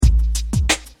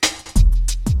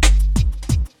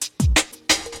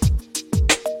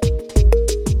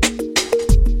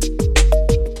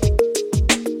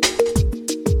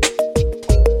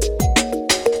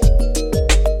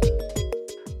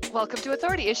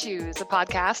Issues, a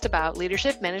podcast about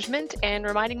leadership, management, and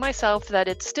reminding myself that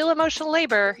it's still emotional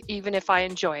labor, even if I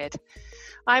enjoy it.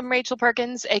 I'm Rachel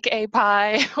Perkins, aka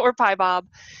Pie or Pie Bob.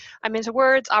 I'm into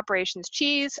words, operations,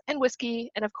 cheese, and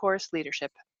whiskey, and of course, leadership.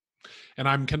 And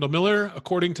I'm Kendall Miller.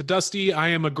 According to Dusty, I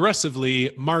am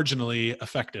aggressively, marginally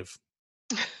effective.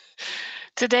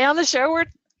 Today on the show, we're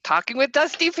talking with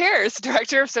Dusty Pierce,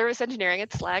 Director of Service Engineering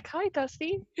at Slag. Hi,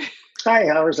 Dusty. Hi,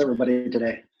 how is everybody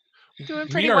today? Doing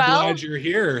pretty well. We are well. glad you're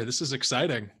here. This is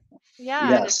exciting. Yeah.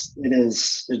 Yes, it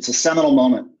is. It's a seminal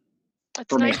moment.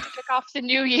 It's nice to kick off the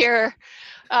new year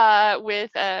with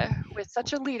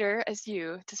such a leader as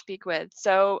you to speak with.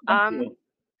 So,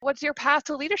 what's your path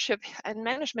to leadership and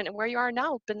management, and where you are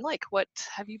now been like? What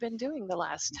have you been doing the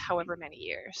last however many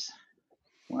years?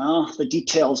 Well, the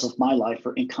details of my life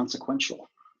are inconsequential.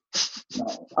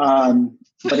 No.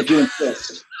 But if you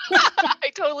insist.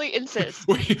 I totally insist.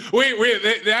 Wait,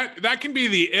 that can be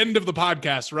the end of the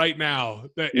podcast right now.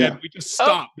 And we just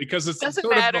stop because it's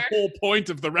sort of the whole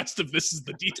point of the rest of this is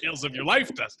the details of your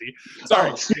life, Dusty.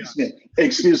 Sorry.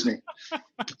 Excuse me.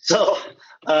 So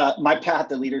my path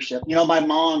to leadership, my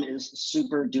mom is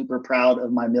super duper proud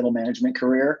of my middle management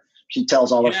career. She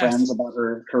tells all her friends about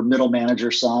her middle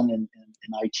manager son in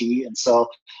IT. And so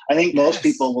I think most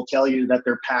people will tell you that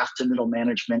their path to middle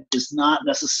management is not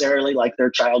necessarily like their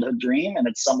childhood dream, and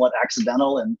it's somewhat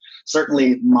accidental. And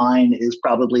certainly mine is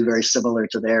probably very similar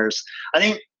to theirs. I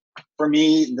think for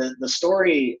me, the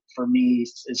story for me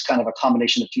is kind of a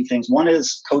combination of two things. One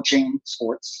is coaching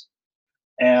sports.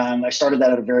 And I started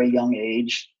that at a very young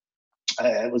age.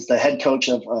 I was the head coach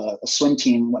of a swim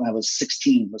team when I was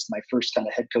 16, was my first kind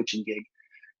of head coaching gig.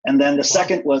 And then the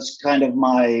second was kind of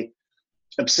my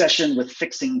obsession with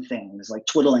fixing things, like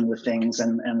twiddling with things.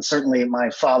 And certainly my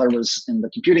father was in the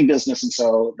computing business. And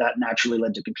so that naturally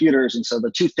led to computers. And so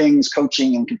the two things,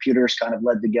 coaching and computers, kind of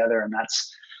led together. And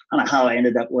that's kind of how I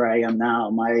ended up where I am now.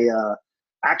 My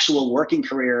actual working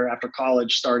career after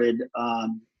college started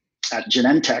at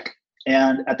Genentech.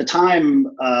 And at the time,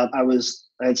 I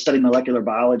had studied molecular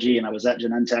biology, and I was at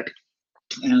Genentech,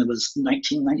 and it was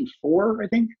 1994, I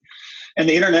think. And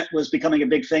the internet was becoming a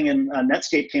big thing, and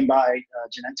Netscape came by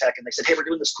Genentech, and they said, hey, we're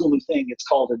doing this cool new thing. It's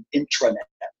called an intranet,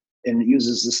 and it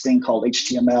uses this thing called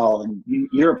HTML, and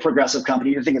you're a progressive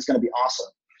company. You think it's going to be awesome.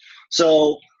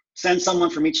 So send someone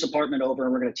from each department over,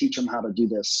 and we're going to teach them how to do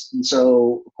this. And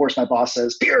so, of course, my boss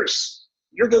says, Pierce,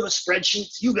 you're good with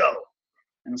spreadsheets. You go.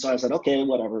 And so I said, okay,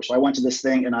 whatever. So I went to this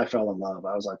thing and I fell in love.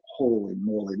 I was like, holy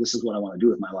moly, this is what I want to do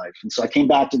with my life. And so I came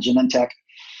back to Genentech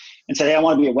and said, hey, I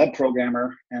want to be a web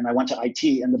programmer. And I went to IT.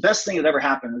 And the best thing that ever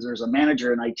happened is there's a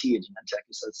manager in IT at Genentech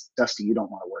who says, Dusty, you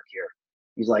don't want to work here.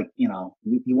 He's like, you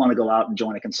want to go out and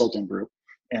join a consulting group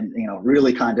and,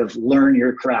 really kind of learn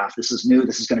your craft. This is new.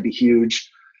 This is going to be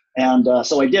huge. And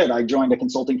so I did. I joined a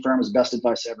consulting firm. It was the best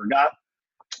advice I ever got.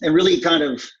 And really kind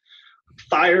of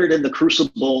fired in the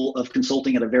crucible of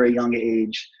consulting at a very young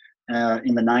age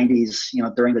in the 90s,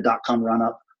 during the dot-com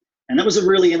run-up. And that was a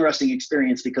really interesting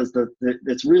experience because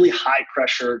it's really high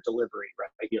pressure delivery,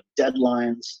 right? You have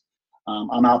deadlines.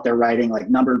 I'm out there writing like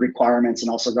numbered requirements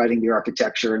and also writing the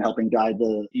architecture and helping guide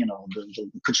the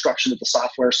construction of the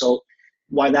software. So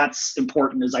why that's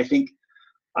important is I think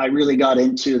I really got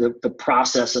into the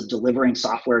process of delivering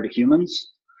software to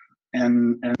humans.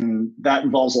 And that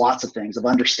involves lots of things of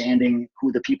understanding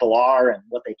who the people are and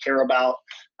what they care about,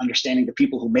 understanding the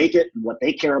people who make it and what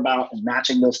they care about, and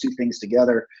matching those two things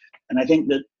together. And I think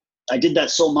that I did that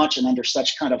so much and under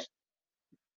such kind of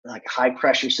like high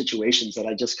pressure situations that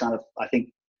I just kind of, I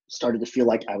think, started to feel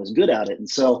like I was good at it. And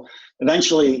so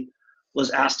eventually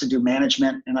was asked to do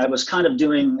management, and I was kind of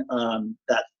doing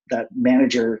that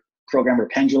manager programmer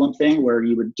pendulum thing where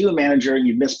you would do a manager and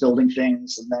you miss building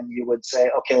things, and then you would say,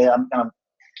 okay, I'm gonna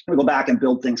go back and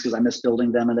build things because I miss building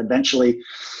them. And eventually,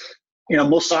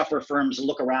 most software firms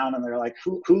look around and they're like,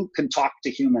 who can talk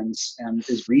to humans and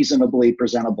is reasonably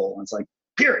presentable? And it's like,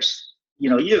 Pierce, you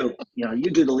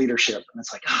do the leadership. And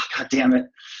it's like, oh, God damn it.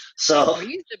 So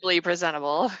reasonably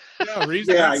presentable.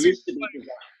 Yeah, I used to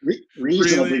be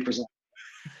reasonably presentable.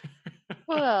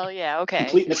 Well, yeah, okay.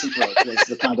 Complete misanthrope is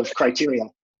the kind of criteria.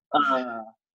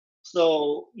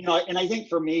 So, and I think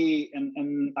for me,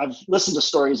 and I've listened to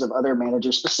stories of other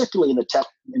managers, specifically in the tech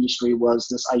industry, was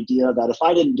this idea that if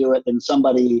I didn't do it, then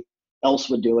somebody else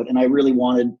would do it. And I really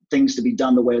wanted things to be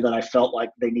done the way that I felt like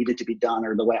they needed to be done,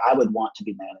 or the way I would want to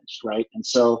be managed, right? And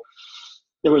so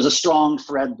there was a strong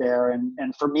thread there. And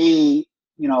for me,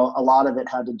 a lot of it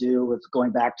had to do with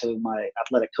going back to my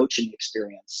athletic coaching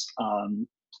experience.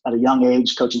 At a young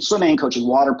age, coaching swimming, coaching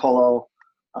water polo,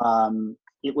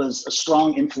 it was a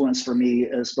strong influence for me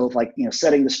as both like,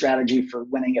 setting the strategy for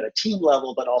winning at a team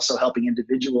level, but also helping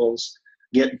individuals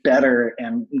get better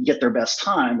and get their best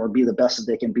time or be the best that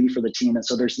they can be for the team. And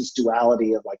so there's this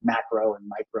duality of like macro and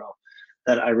micro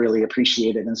that I really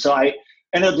appreciated. And so I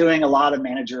ended up doing a lot of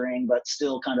managing, but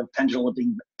still kind of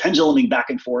penduluming back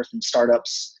and forth in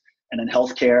startups and in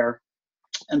healthcare.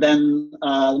 And then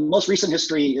the most recent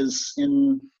history is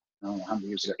in, I don't know how many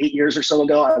years ago, 8 years or so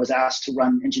ago, I was asked to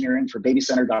run engineering for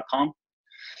babycenter.com.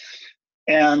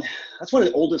 And that's one of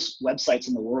the oldest websites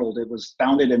in the world. It was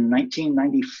founded in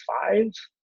 1995.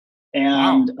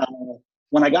 And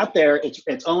when I got there,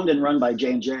 it's owned and run by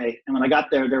J&J. And when I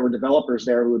got there, there were developers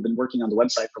there who had been working on the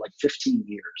website for like 15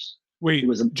 years. Wait,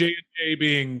 J&J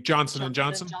being Johnson &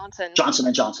 Johnson?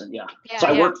 Johnson & Johnson, yeah. So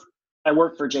I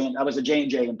worked for I was a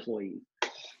J&J employee.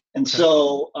 And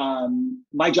so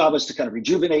my job was to kind of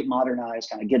rejuvenate, modernize,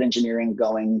 kind of get engineering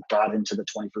going, brought into the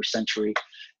 21st century.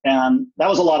 And that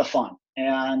was a lot of fun.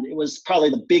 And it was probably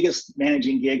the biggest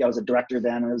managing gig. I was a director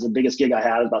then. It was the biggest gig I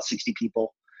had, about 60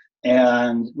 people.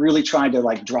 And really trying to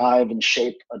like drive and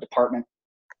shape a department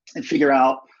and figure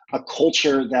out a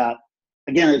culture that,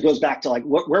 again, it goes back to like,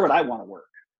 where would I want to work?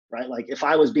 Right? Like if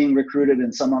I was being recruited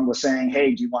and someone was saying,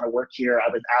 hey, do you want to work here? I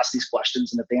would ask these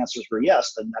questions. And if the answers were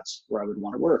yes, then that's where I would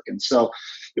want to work. And so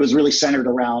it was really centered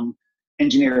around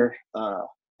engineer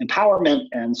empowerment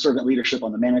and servant leadership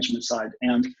on the management side.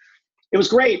 And it was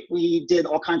great. We did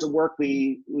all kinds of work.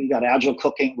 We got agile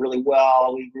cooking really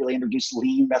well. We really introduced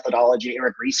lean methodology.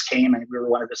 Eric Ries came and we were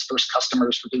one of his first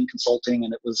customers for doing consulting.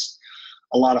 And it was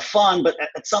a lot of fun, but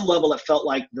at some level, it felt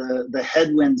like the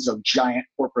headwinds of giant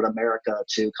corporate America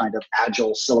to kind of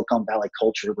agile Silicon Valley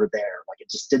culture were there. Like it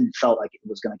just didn't felt like it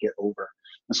was going to get over.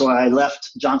 And so I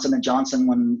left Johnson & Johnson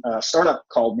when a startup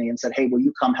called me and said, hey, will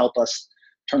you come help us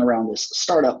turn around this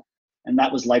startup? And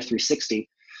that was Life360.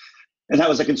 And that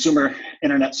was a consumer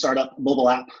internet startup, mobile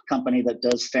app company that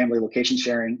does family location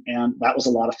sharing. And that was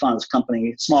a lot of fun. It was a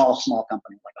company, small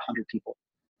company, like 100 people.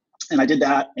 And I did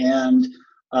that and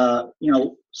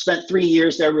spent 3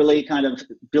 years there really kind of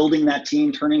building that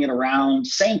team, turning it around,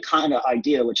 same kind of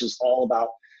idea, which is all about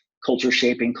culture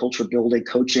shaping, culture building,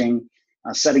 coaching,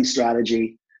 setting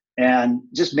strategy, and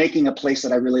just making a place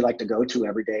that I really like to go to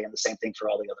every day. And the same thing for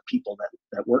all the other people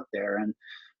that work there. And,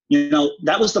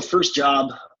 that was the first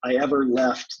job I ever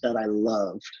left that I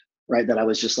loved, right? That I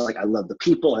was just like, I love the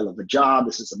people, I love the job,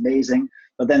 this is amazing.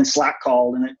 But then Slack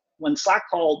called, and when Slack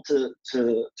called to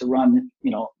run,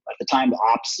 at the time, the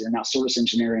ops and now service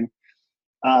engineering,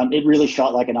 it really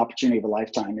felt like an opportunity of a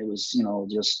lifetime. It was,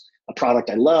 just a product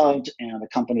I loved and a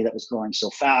company that was growing so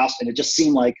fast. And it just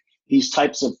seemed like these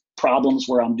types of problems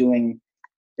where I'm doing,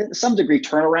 to some degree,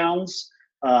 turnarounds,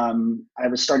 I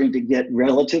was starting to get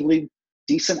relatively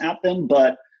decent at them,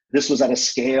 but this was at a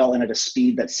scale and at a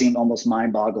speed that seemed almost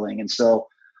mind-boggling. And so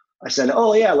I said,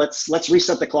 oh yeah, let's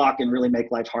reset the clock and really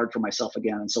make life hard for myself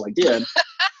again. And so I did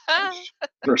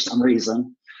for some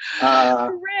reason.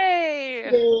 Hooray!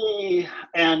 Yay,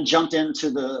 and jumped into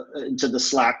the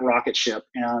Slack rocket ship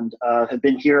and have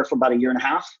been here for about 1.5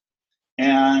 years.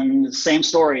 And same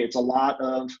story. It's a lot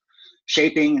of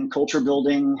shaping and culture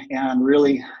building and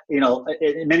really,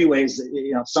 in many ways,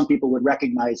 some people would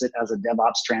recognize it as a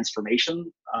DevOps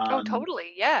transformation. Oh,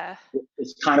 totally. Yeah.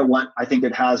 It's kind of what I think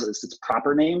it has as its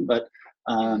proper name, but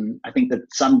I think that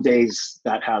some days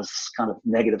that has kind of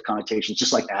negative connotations,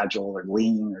 just like Agile or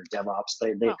Lean or DevOps,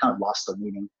 they kind of lost their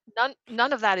meaning.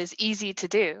 None of that is easy to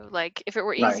do. Like if it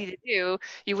were easy to do,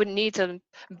 you wouldn't need to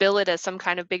bill it as some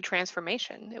kind of big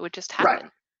transformation. It would just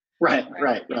happen. Right.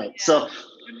 Yeah. So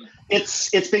it's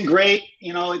been great.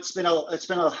 It's been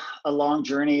a long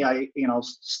journey.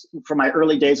 From my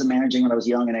early days of managing when I was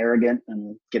young and arrogant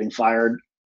and getting fired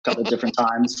a couple different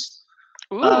times.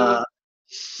 Because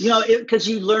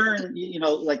you learn,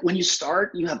 like when you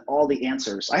start, you have all the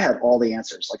answers. I had all the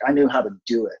answers. Like I knew how to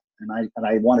do it, and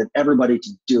I wanted everybody to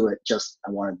do it. I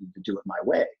wanted them to do it my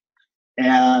way.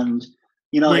 And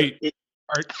wait,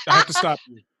 I have to stop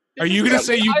you. Are you going to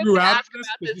say you grew out of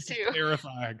this? This is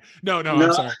terrifying. No,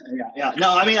 I'm sorry. Yeah.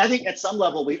 No, I mean, I think at some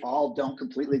level we all don't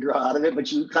completely grow out of it,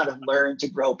 but you kind of learn to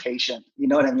grow patient. You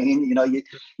know what I mean?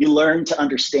 You learn to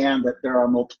understand that there are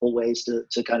multiple ways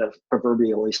to kind of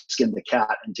proverbially skin the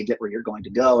cat and to get where you're going to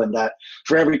go. And that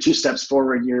for every 2 steps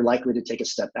forward, you're likely to take a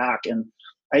step back. And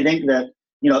I think that,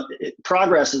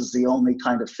 progress is the only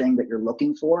kind of thing that you're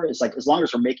looking for. It's like, as long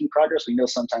as we're making progress, we know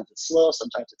sometimes it's slow,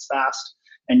 sometimes it's fast.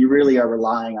 And you really are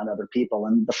relying on other people.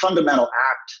 And the fundamental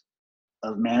act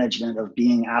of management, of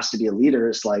being asked to be a leader,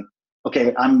 is like,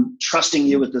 okay, I'm trusting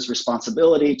you with this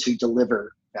responsibility to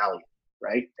deliver value,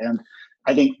 right? And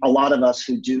I think a lot of us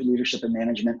who do leadership and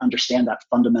management understand that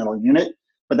fundamental unit,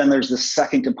 but then there's this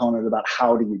second component about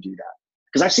how do you do that?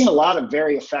 Because I've seen a lot of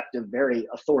very effective, very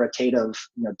authoritative,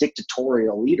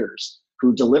 dictatorial leaders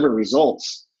who deliver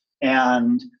results.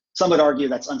 And some would argue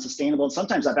that's unsustainable. And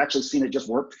sometimes I've actually seen it just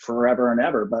work forever and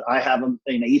ever. But I have an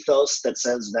ethos that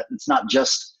says that it's not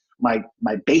just my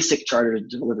basic charter to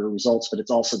deliver results, but it's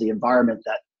also the environment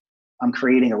that I'm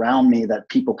creating around me that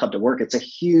people come to work. It's a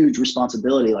huge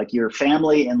responsibility. Like your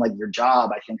family and like your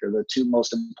job, I think, are the two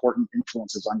most important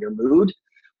influences on your mood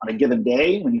on a given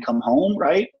day when you come home,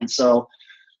 right? And so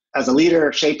as a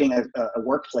leader shaping a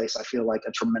workplace, I feel like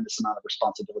a tremendous amount of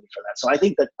responsibility for that. So I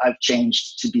think that I've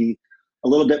changed to be a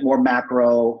little bit more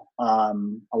macro, a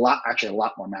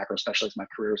lot more macro, especially as my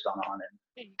career's gone on.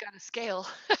 And you got to scale.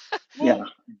 Yeah.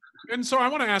 And so I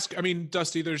want to ask, I mean,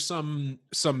 Dusty, there's some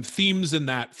themes in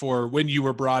that for when you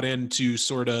were brought in to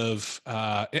sort of,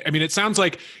 it sounds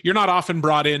like you're not often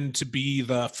brought in to be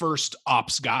the first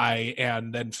ops guy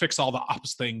and then fix all the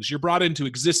ops things. You're brought into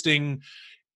existing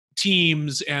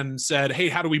teams and said, hey,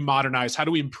 how do we modernize? How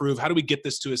do we improve? How do we get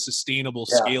this to a sustainable,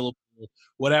 scalable,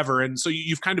 whatever? And so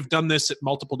you've kind of done this at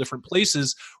multiple different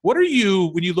places. What are you,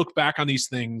 when you look back on these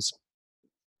things,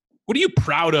 what are you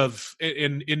proud of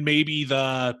in maybe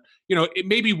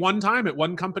maybe one time at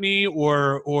one company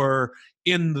or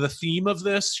in the theme of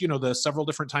this, the several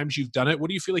different times you've done it? What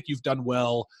do you feel like you've done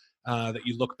well that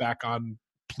you look back on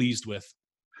pleased with?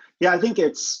 Yeah, I think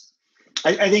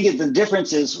the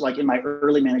difference is, like, in my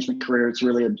early management career, it's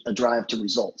really a drive to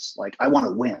results. Like, I want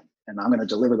to win and I'm going to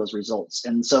deliver those results.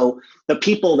 And so the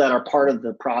people that are part of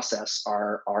the process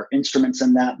are instruments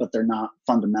in that, but they're not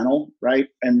fundamental, right?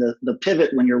 And the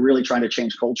pivot when you're really trying to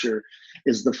change culture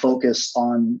is the focus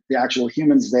on the actual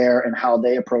humans there and how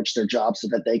they approach their job so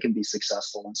that they can be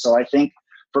successful. And so I think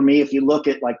for me, if you look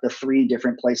at like the 3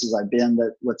 different places I've been,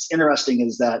 that what's interesting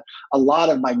is that a lot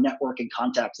of my network and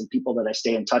contacts and people that I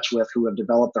stay in touch with who have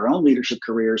developed their own leadership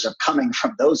careers are coming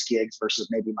from those gigs versus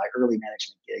maybe my early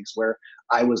management gigs where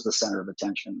I was the center of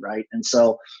attention, right? And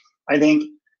so I think,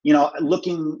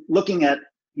 looking at,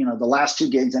 the last 2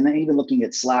 gigs and then even looking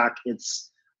at Slack,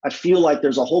 I feel like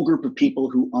there's a whole group of people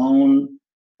who own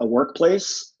a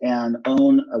workplace and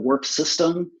own a work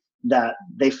system that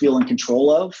they feel in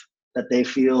control of, that they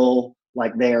feel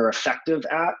like they are effective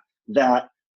at, that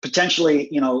potentially,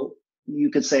 you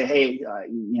could say, hey,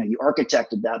 you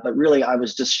architected that, but really I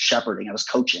was just shepherding, I was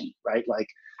coaching, right? Like,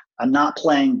 I'm not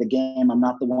playing the game. I'm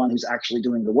not the one who's actually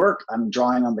doing the work. I'm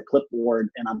drawing on the clipboard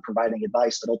and I'm providing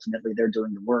advice, but ultimately they're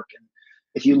doing the work. And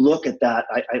if you look at that,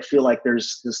 I feel like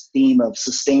there's this theme of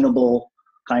sustainable,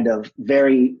 kind of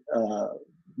very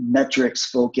metrics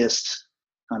focused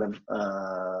kind of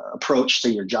approach to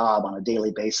your job on a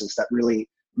daily basis that really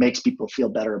makes people feel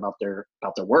better about their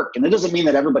work. And it doesn't mean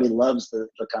that everybody loves the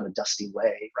kind of Dusty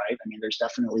way, right? I mean, there's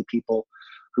definitely people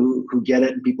who get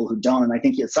it and people who don't. And I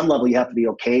think at some level you have to be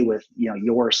okay with,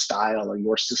 your style or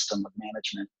your system of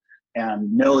management,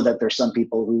 and know that there's some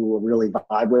people who will really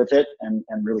vibe with it and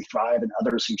really thrive, and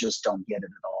others who just don't get it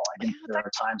at all. I think there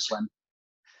are times when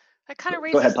that kind of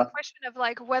raises the question of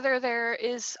like whether there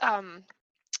is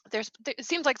it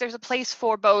seems like there's a place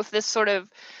for both this sort of,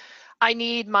 I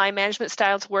need my management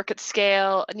style to work at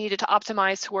scale, I need it to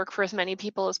optimize to work for as many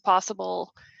people as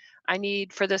possible, I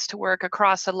need for this to work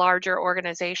across a larger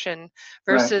organization,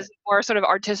 versus more sort of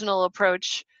artisanal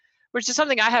approach, which is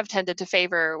something I have tended to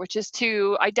favor, which is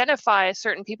to identify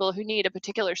certain people who need a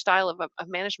particular style of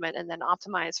management and then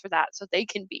optimize for that so they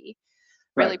can be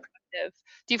really productive.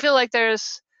 Do you feel like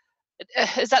is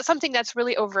that something that's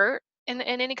really overt in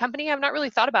any company? I've not really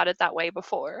thought about it that way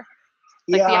before.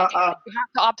 Like the idea that you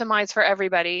have to optimize for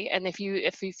everybody, and if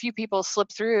a few people slip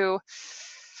through,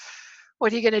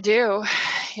 what are you going to do?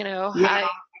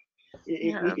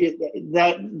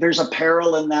 That there's a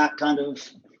peril in that kind of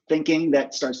thinking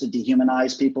that starts to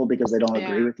dehumanize people because they don't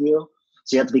agree with you.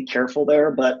 So you have to be careful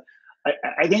there. But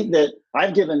I think that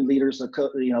I've given leaders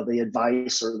the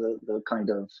advice or the kind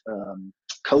of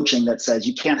coaching that says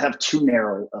you can't have too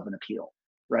narrow of an appeal,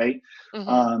 right?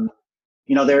 Mm-hmm.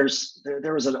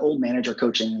 There was an old manager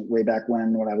coaching way back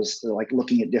when I was like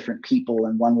looking at different people,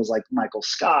 and one was like Michael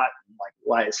Scott, like,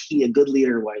 why is he a good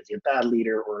leader? Why is he a bad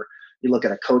leader? Or you look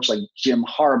at a coach like Jim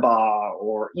Harbaugh,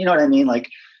 or, you know what I mean? Like,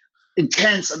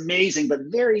 intense, amazing, but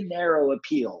very narrow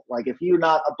appeal. Like, if you're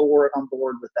not on board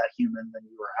with that human, then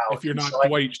you are out. If you're not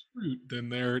Dwight Schrute, then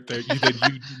you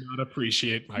do not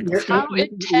appreciate Michael. How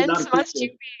intense must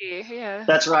you be? Yeah,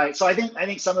 that's right. So I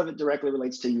think some of it directly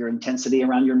relates to your intensity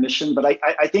around your mission, but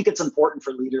I think it's important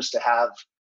for leaders to have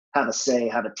a say,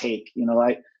 have a take.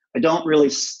 I don't really,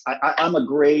 I'm a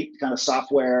great kind of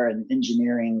software and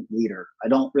engineering leader. I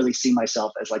don't really see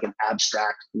myself as like an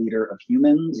abstract leader of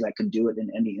humans that could do it in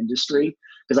any industry,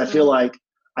 because I feel like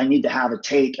I need to have a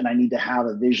take and I need to have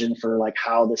a vision for like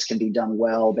how this can be done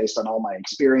well based on all my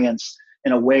experience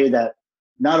in a way that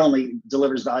not only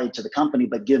delivers value to the company,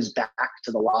 but gives back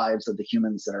to the lives of the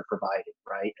humans that are provided,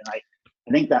 right? And I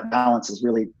think that balance is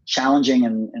really challenging,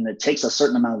 and it takes a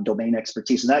certain amount of domain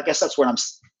expertise. And I guess that's what I'm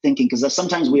thinking, because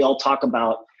sometimes we all talk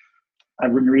about,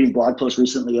 I've been reading blog posts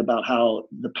recently about how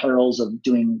the perils of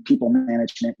doing people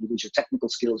management, you lose your technical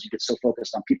skills, you get so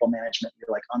focused on people management,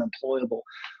 you're like unemployable.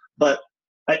 But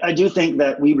I do think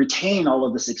that we retain all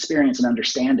of this experience and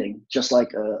understanding, just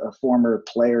like a former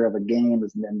player of a game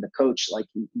and the coach. Like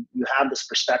you have this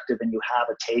perspective and you have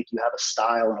a take, you have a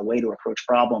style and a way to approach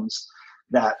problems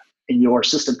that in your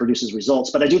system produces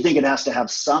results. But I do think it has to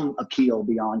have some appeal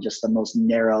beyond just the most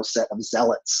narrow set of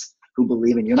zealots who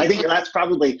believe in you. And I think that's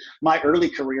probably my early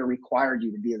career required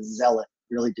you to be a zealot,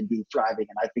 really, to be thriving.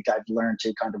 And I think I've learned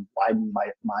to kind of widen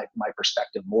my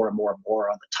perspective more and more and more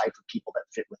on the type of people that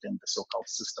fit within the so-called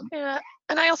system. Yeah,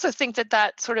 and I also think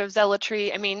that sort of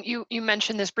zealotry, I mean, you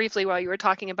mentioned this briefly while you were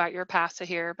talking about your path to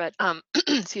here, but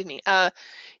excuse me,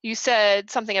 you said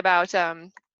something about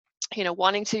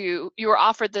wanting to, you were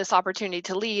offered this opportunity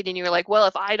to lead, and you were like, well,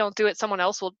 if I don't do it, someone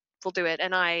else will do it,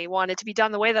 and I want it to be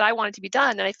done the way that I want it to be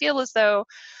done. And I feel as though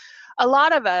a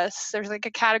lot of us, there's like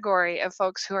a category of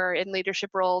folks who are in leadership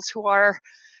roles who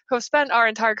have spent our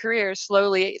entire careers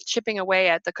slowly chipping away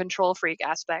at the control freak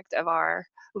aspect of our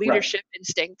leadership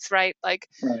instincts, right? Like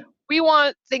we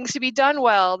want things to be done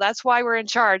well. That's why we're in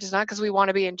charge. It's not because we want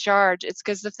to be in charge. It's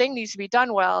because the thing needs to be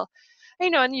done well.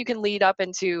 And you can lead up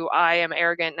into, I am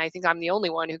arrogant and I think I'm the only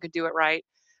one who can do it right.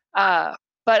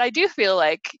 But I do feel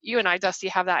like you and I, Dusty,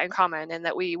 have that in common, and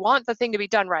that we want the thing to be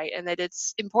done right, and that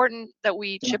it's important that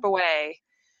we chip away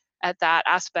at that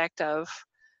aspect of,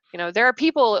 there are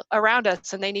people around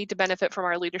us and they need to benefit from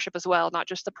our leadership as well, not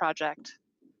just the project.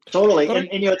 Totally.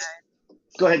 And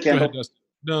go ahead, Kendall. Go ahead,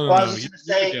 no,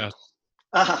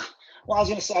 well, I was just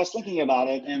going to say, I was thinking about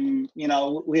it, and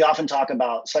we often talk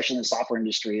about, especially in the software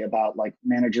industry, about like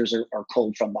managers are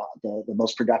culled from the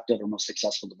most productive or most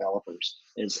successful developers,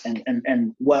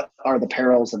 and what are the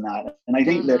perils in that. And I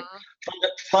think that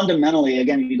fundamentally,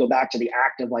 again, you go back to the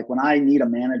act of like, when I need a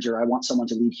manager, I want someone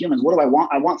to lead humans. What do I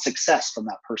want? I want success from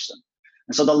that person.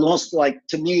 And so the most, like,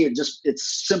 to me,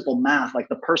 it's simple math. Like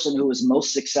the person who is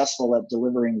most successful at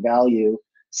delivering value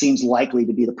seems likely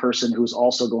to be the person who's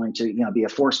also going to, be a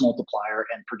force multiplier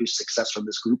and produce success from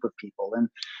this group of people. And,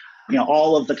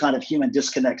 all of the kind of human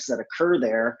disconnects that occur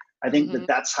there, I think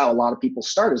that's how a lot of people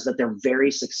start, is that they're very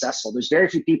successful. There's very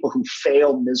few people who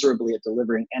fail miserably at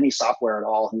delivering any software at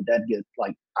all who then get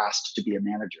like asked to be a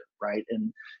manager, right?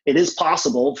 And it is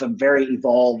possible from very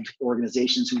evolved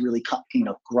organizations who really,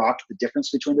 grok the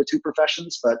difference between the two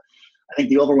professions. But I think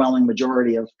the overwhelming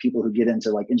majority of people who get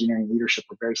into like engineering leadership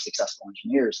are very successful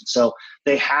engineers. And so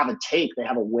they have they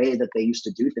have a way that they used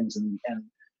to do things. And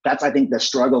that's, I think, the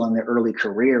struggle in their early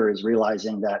career, is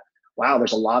realizing that, wow,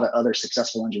 there's a lot of other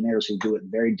successful engineers who do it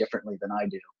very differently than I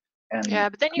do. And yeah,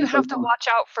 but then you have to watch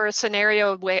out for a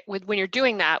scenario with when you're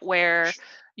doing that, where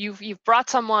you've brought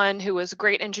someone who is a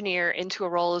great engineer into a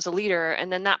role as a leader,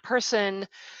 and then that person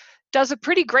does a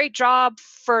pretty great job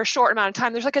for a short amount of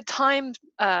time. There's like a time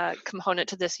component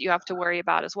to this you have to worry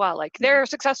about as well. Like they're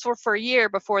successful for a year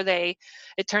before it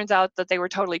turns out that they were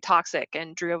totally toxic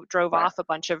and drove off a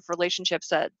bunch of relationships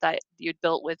that you'd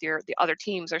built with the other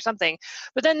teams or something.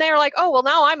 But then they're like, oh, well,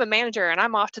 now I'm a manager and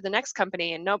I'm off to the next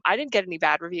company, and nope, I didn't get any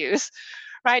bad reviews.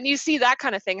 Right. And you see that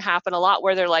kind of thing happen a lot,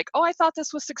 where they're like, oh, I thought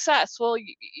this was success. Well,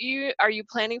 are you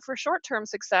planning for short-term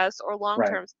success or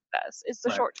long-term success? Is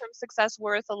the short-term success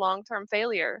worth a long-term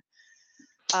failure?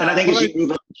 And I think as you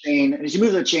move up the chain,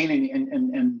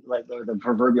 and like the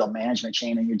proverbial management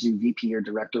chain, and you do VP or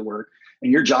director work,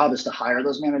 and your job is to hire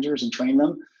those managers and train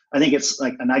them, I think it's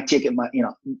like, and I take it,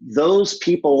 those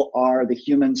people are the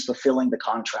humans fulfilling the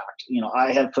contract.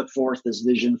 I have put forth this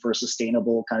vision for a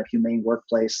sustainable kind of humane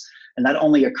workplace, and that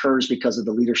only occurs because of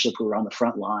the leadership who are on the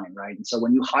front line, right? And so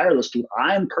when you hire those people,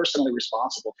 I'm personally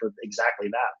responsible for exactly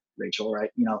that, Rachel, right?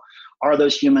 Are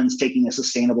those humans taking a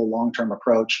sustainable long-term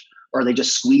approach, or are they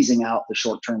just squeezing out the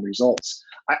short-term results?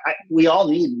 We all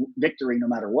need victory no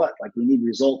matter what. Like, we need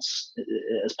results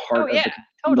as part of the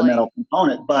fundamental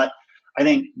component, but I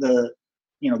think the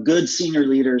good senior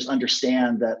leaders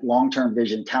understand that long-term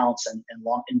vision counts, and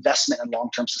long investment and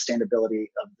long-term sustainability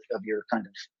of your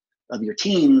of your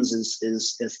teams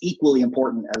is equally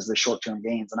important as the short-term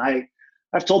gains. And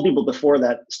I've told people before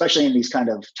that, especially in these kind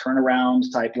of turnaround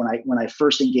type, when I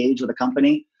first engage with a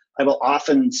company, I will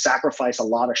often sacrifice a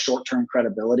lot of short-term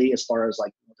credibility as far as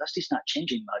like, well, Dusty's not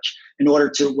changing much in order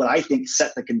to what I think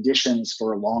set the conditions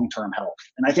for long-term health.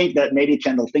 And I think that maybe,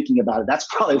 Kendall, thinking about it, that's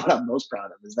probably what I'm most proud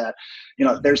of, is that,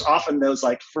 there's often those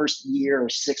like first year or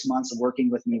 6 months of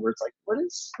working with me where it's like,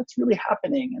 what's really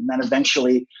happening? And then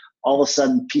eventually all of a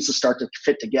sudden pieces start to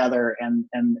fit together and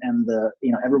the,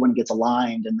 everyone gets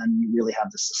aligned, and then you really have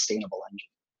this sustainable engine.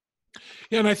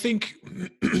 Yeah, and I think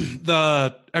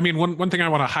one thing I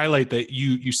want to highlight that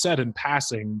you said in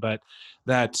passing, but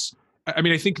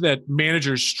I think that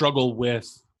managers struggle with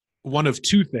one of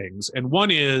two things. And one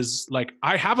is like,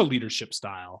 I have a leadership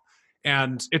style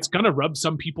and it's going to rub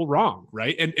some people wrong,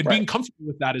 right? And Right. Being comfortable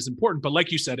with that is important. But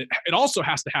like you said, it also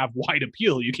has to have wide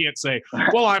appeal. You can't say,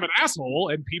 well, I'm an asshole,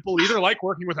 and people either like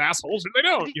working with assholes or they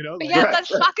don't, But yeah, that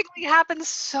shockingly happens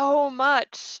so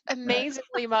much,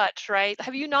 amazingly much, right?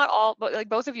 Have you not all, like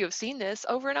both of you have seen this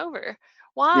over and over?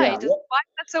 Why? Yeah, Why is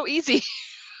that so easy?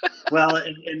 Well,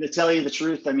 and to tell you the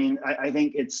truth, I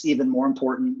think it's even more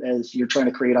important as you're trying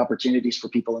to create opportunities for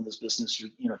people in this business who,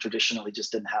 traditionally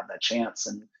just didn't have that chance.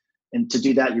 And to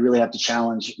do that, you really have to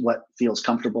challenge what feels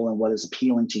comfortable and what is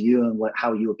appealing to you and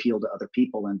how you appeal to other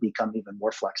people, and become even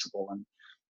more flexible. And,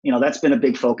 that's been a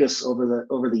big focus over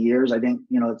the years. I think,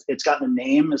 it's gotten a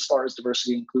name as far as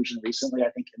diversity and inclusion recently.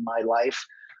 I think in my life,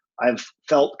 I've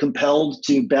felt compelled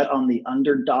to bet on the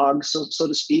underdog, so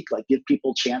to speak, like give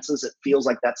people chances. It feels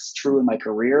like that's true in my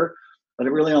career, but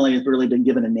it really only has really been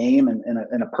given a name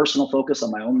and a personal focus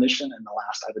on my own mission in the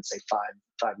last, I would say,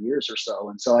 five years or so.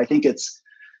 And so I think it's,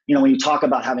 when you talk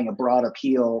about having a broad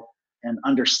appeal and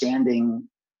understanding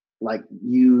like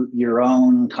your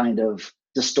own kind of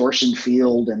distortion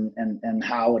field and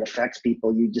how it affects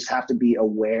people, you just have to be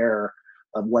aware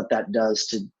of what that does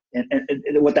to and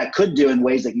what that could do in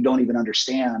ways that you don't even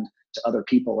understand to other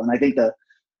people. And I think that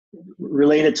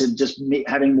related to just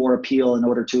having more appeal in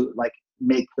order to like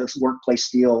make this workplace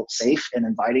feel safe and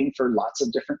inviting for lots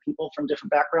of different people from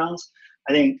different backgrounds.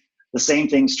 I think the same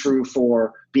thing's true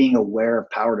for being aware of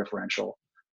power differential.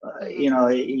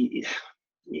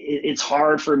 It's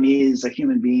hard for me as a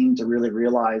human being to really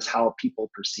realize how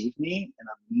people perceive me in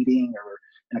a meeting or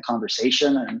in a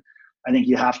conversation. And I think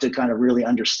you have to kind of really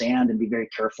understand and be very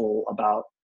careful about,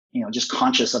 just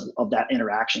conscious of that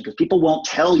interaction, because people won't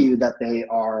tell you that they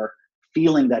are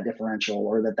feeling that differential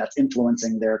or that that's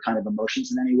influencing their kind of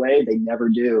emotions in any way. They never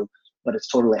do, but it's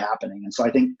totally happening. And so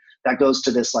I think that goes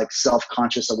to this like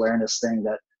self-conscious awareness thing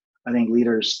that I think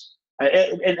leaders,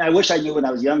 and I wish I knew when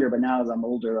I was younger, but now as I'm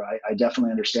older, I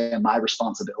definitely understand my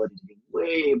responsibility to be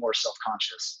way more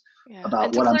self-conscious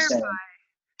about what I'm saying.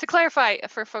 To clarify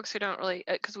for folks who don't really,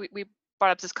 because we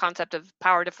brought up this concept of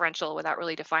power differential without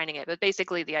really defining it, but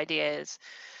basically the idea is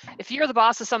if you're the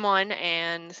boss of someone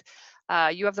and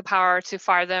you have the power to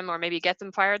fire them or maybe get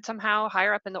them fired somehow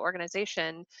higher up in the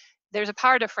organization, there's a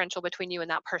power differential between you and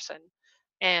that person.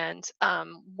 And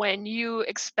when you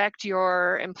expect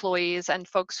your employees and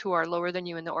folks who are lower than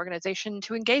you in the organization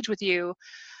to engage with you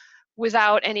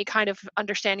without any kind of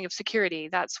understanding of security,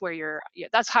 that's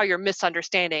how you're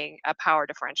misunderstanding a power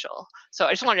differential. So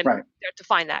I just wanted to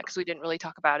define that, because we didn't really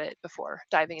talk about it before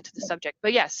diving into the subject.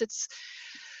 But yes, it's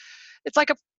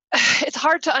like it's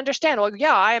hard to understand. Well,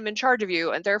 yeah, I am in charge of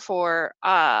you, and therefore,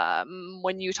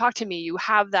 when you talk to me, you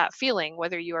have that feeling,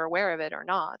 whether you are aware of it or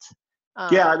not.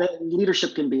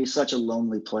 Leadership can be such a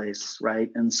lonely place, right?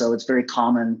 And so it's very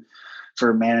common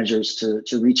for managers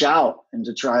to reach out and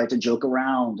to try to joke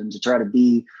around and to try to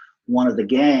be one of the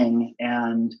gang.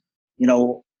 And,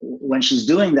 when she's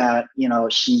doing that,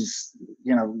 she's,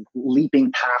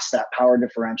 leaping past that power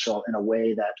differential in a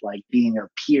way that like being a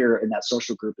peer in that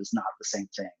social group is not the same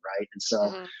thing, right? And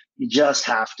so you just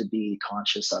have to be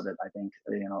conscious of it, I think,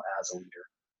 as a leader.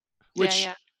 Which,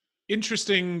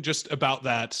 interesting just about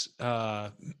that,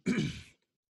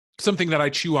 something that I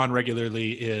chew on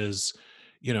regularly is,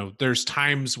 there's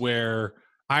times where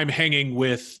I'm hanging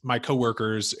with my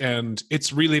coworkers and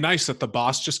it's really nice that the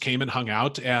boss just came and hung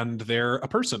out and they're a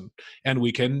person and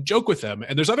we can joke with them.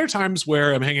 And there's other times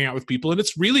where I'm hanging out with people and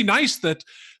it's really nice that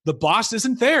the boss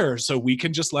isn't there so we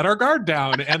can just let our guard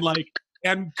down. And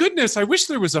and goodness, I wish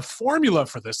there was a formula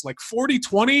for this, like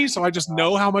 40-20, so I just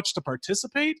know how much to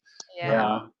participate.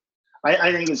 Yeah.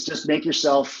 I think it's just make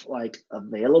yourself like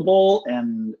available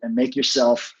and make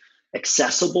yourself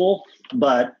accessible.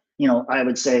 But, I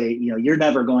would say, you're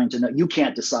never going to know, you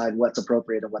can't decide what's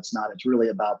appropriate and what's not. It's really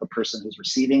about the person who's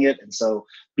receiving it. And so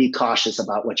be cautious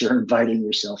about what you're inviting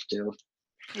yourself to.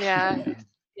 Yeah.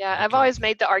 I've always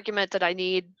made the argument that I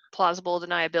need plausible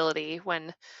deniability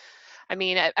when I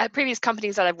mean, at previous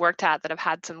companies that I've worked at that have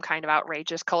had some kind of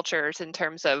outrageous cultures in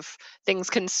terms of things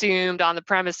consumed on the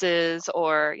premises,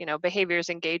 or, behaviors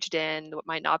engaged in what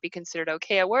might not be considered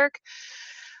okay at work,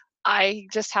 I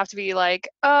just have to be like,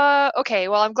 okay,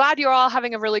 well, I'm glad you're all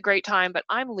having a really great time, but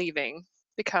I'm leaving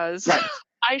because Right.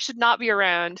 I should not be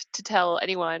around to tell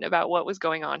anyone about what was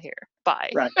going on here.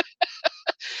 Bye. Right.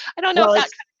 I don't know Well, if that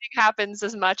kind of thing happens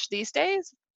as much these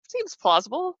days. Seems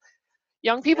plausible.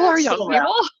 Young people yeah, are it's young still around.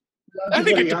 people. I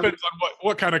think it depends on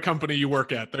what kind of company you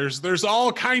work at. There's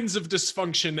all kinds of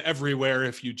dysfunction everywhere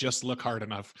if you just look hard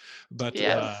enough. But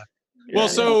Yes. well,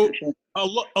 Yes. so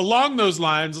along those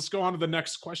lines, let's go on to the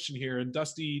next question here. And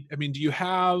Dusty, I mean, do you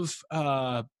have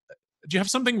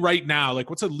something right now? Like,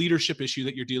 what's a leadership issue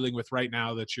that you're dealing with right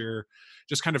now that you're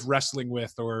just kind of wrestling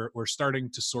with or starting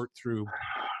to sort through?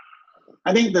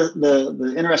 I think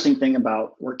the interesting thing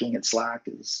about working at Slack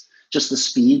is just the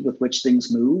speed with which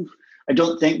things move. I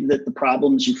don't think that the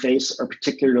problems you face are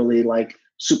particularly like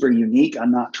super unique.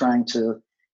 I'm not trying to,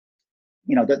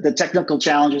 the technical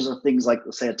challenges of things like,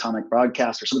 let's say, atomic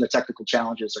broadcast, or some of the technical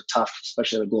challenges are tough,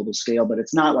 especially at a global scale, but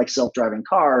it's not like self-driving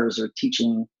cars or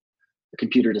teaching the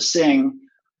computer to sing.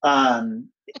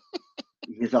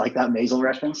 You feel like that Maisel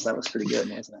reference? That was pretty good,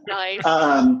 wasn't it? Nice.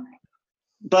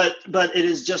 But it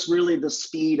is just really the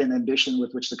speed and ambition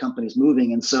with which the company is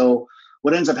moving. And so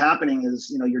what ends up happening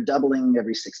is, you're doubling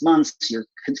every 6 months. You're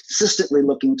consistently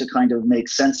looking to kind of make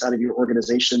sense out of your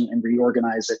organization and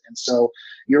reorganize it. And so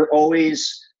you're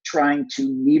always trying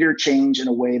to meter change in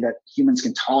a way that humans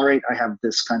can tolerate. I have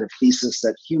this kind of thesis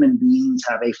that human beings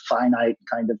have a finite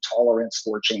kind of tolerance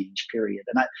for change, period.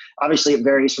 And obviously it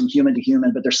varies from human to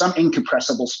human, but there's some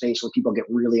incompressible space where people get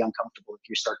really uncomfortable if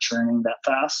you start churning that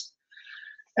fast.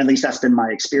 At least that's been my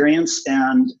experience.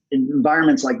 And in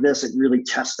environments like this, it really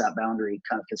tests that boundary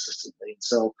kind of consistently.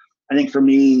 So I think for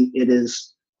me, it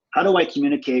is, how do I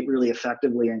communicate really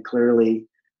effectively and clearly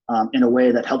in a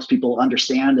way that helps people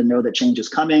understand and know that change is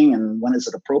coming and when is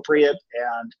it appropriate,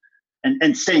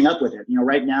 and staying up with it.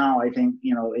 Right now, I think,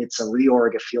 it's a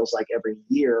reorg, it feels like every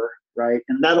year, right?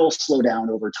 And that'll slow down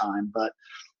over time, but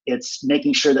it's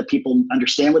making sure that people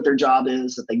understand what their job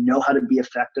is, that they know how to be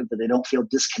effective, that they don't feel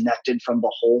disconnected from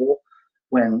the whole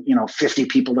when, 50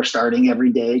 people are starting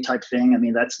every day type thing. I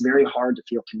mean, that's very hard to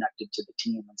feel connected to the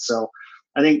team. And so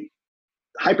I think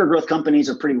hypergrowth companies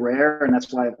are pretty rare, and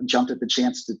that's why I've jumped at the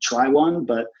chance to try one,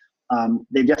 but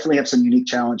they definitely have some unique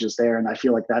challenges there. And I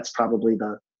feel like that's probably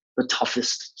the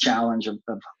toughest challenge of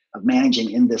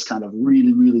managing in this kind of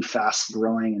really, really fast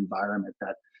growing environment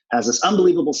that has this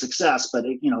unbelievable success, but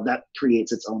that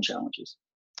creates its own challenges.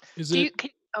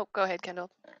 Go ahead, Kendall.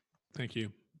 Thank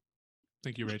you,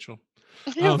 Rachel.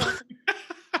 No.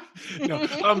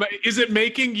 Is it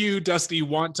making you, Dusty,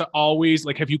 want to always,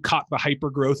 like, have you caught the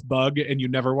hypergrowth bug and you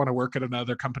never want to work at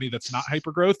another company that's not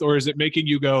hypergrowth? Or is it making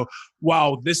you go,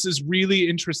 wow, this is really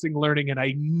interesting learning and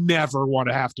I never want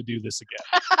to have to do this again?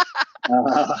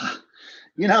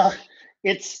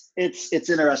 It's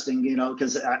interesting,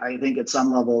 because I think at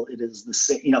some level it is the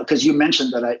same, because you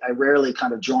mentioned that I rarely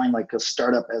kind of join like a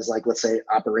startup as like, let's say,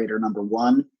 operator number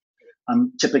one.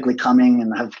 I'm typically coming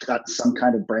and have got some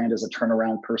kind of brand as a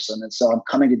turnaround person. And so I'm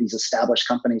coming to these established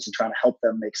companies and trying to help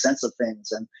them make sense of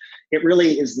things. And it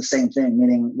really is the same thing,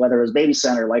 meaning whether it's Baby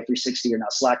Center, Life360, or now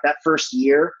Slack, that first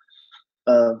year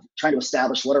of trying to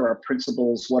establish what are our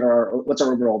principles, what's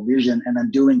our overall vision, and then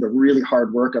doing the really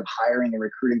hard work of hiring and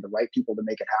recruiting the right people to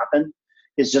make it happen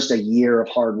is just a year of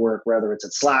hard work, whether it's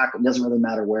at Slack, it doesn't really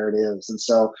matter where it is. And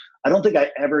so I don't think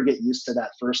I ever get used to that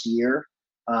first year.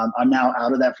 I'm now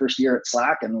out of that first year at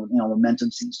Slack, and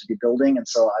momentum seems to be building. And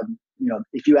so I'm,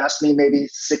 if you asked me maybe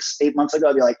 6-8 months ago,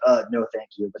 I'd be like, no, thank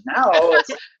you. But now it's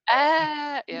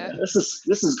yeah. This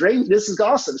is great. This is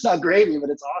awesome. It's not gravy, but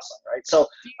it's awesome, right? So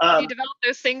do you develop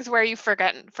those things where you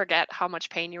forget how much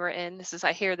pain you were in?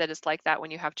 I hear that it's like that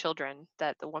when you have children,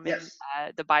 that the woman, yes.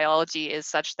 The biology is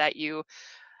such that you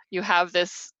have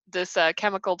this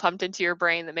chemical pumped into your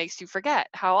brain that makes you forget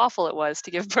how awful it was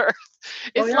to give birth.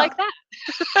 It's like that.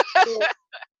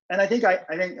 And I think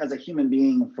as a human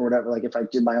being, for whatever, like if I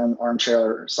did my own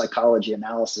armchair psychology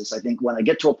analysis, I think when I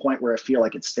get to a point where I feel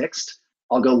like it's fixed,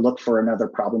 I'll go look for another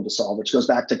problem to solve, which goes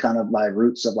back to kind of my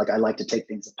roots of like, I like to take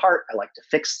things apart. I like to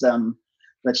fix them.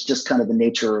 That's just kind of the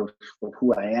nature of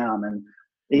who I am. And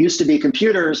it used to be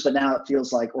computers, but now it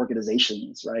feels like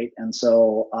organizations, right? And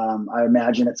so I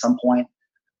imagine at some point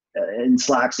in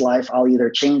Slack's life, I'll either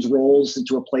change roles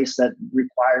into a place that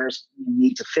requires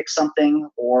me to fix something,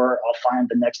 or I'll find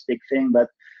the next big thing. But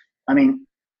I mean,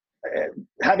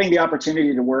 having the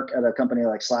opportunity to work at a company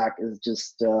like Slack is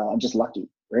just, I'm just lucky,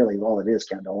 really, all it is,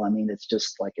 Kendall. I mean, it's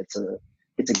just like, it's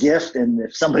it's a gift. And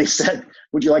if somebody said,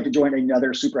 would you like to join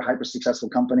another super hyper successful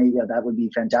company? Yeah, that would be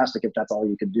fantastic if that's all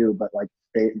you could do. But like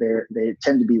they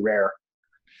tend to be rare.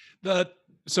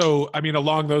 So, I mean,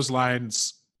 along those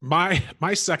lines, my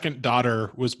second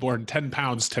daughter was born 10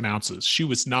 pounds, 10 ounces. She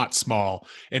was not small.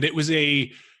 And it was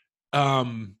a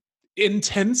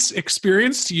intense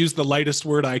experience, to use the lightest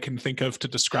word I can think of to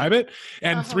describe it.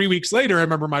 And 3 weeks later, I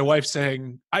remember my wife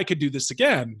saying, I could do this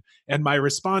again. And my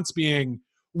response being,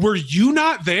 were you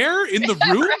not there in the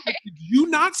room? Right. Did you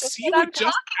not That's see what what I'm just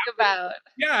talking about.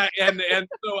 Yeah, and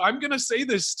so I'm gonna say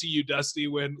this to you, Dusty.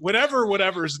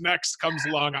 Whatever's next comes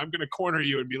along, I'm gonna corner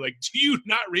you and be like, "Do you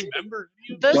not remember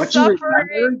the Don't suffering?"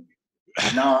 You remember?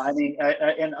 No, I mean,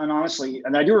 and honestly,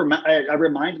 and I do I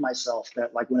remind myself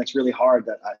that like when it's really hard,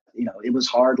 that it was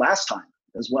hard last time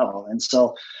as well. And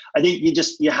so I think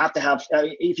you have to have.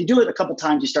 If you do it a couple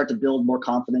times, you start to build more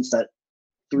confidence that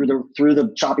through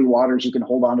the choppy waters, you can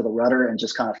hold on to the rudder and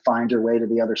just kind of find your way to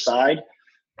the other side.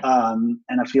 And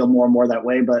I feel more and more that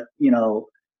way. But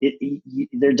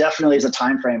there definitely is a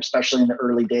time frame, especially in the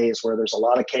early days, where there's a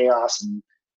lot of chaos and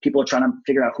people are trying to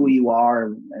figure out who you are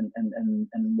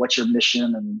and what's your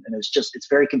mission, and it's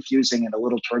very confusing and a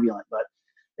little turbulent. But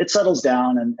it settles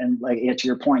down, and like to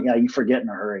your point, yeah, you forget in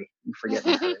a hurry. Well,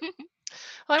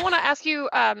 I want to ask you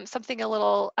something a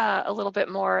little bit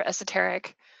more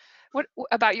esoteric. What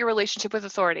about your relationship with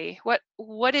authority?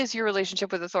 What is your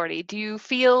relationship with authority? Do you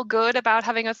feel good about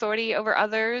having authority over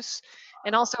others?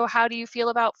 And also, how do you feel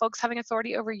about folks having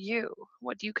authority over you?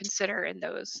 What do you consider in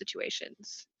those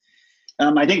situations?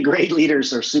 I think great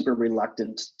leaders are super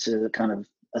reluctant to kind of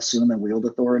assume and wield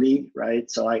authority,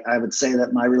 right? So I would say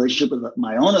that my relationship with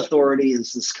my own authority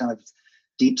is this kind of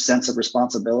deep sense of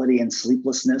responsibility and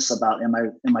sleeplessness about,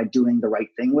 am I doing the right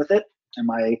thing with it? Am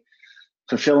I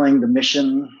fulfilling the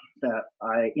mission that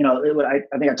I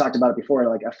think I talked about it before.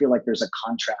 Like, I feel like there's a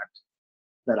contract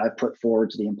that I put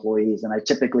forward to the employees, and I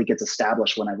typically gets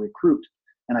established when I recruit,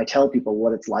 and I tell people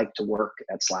what it's like to work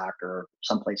at Slack or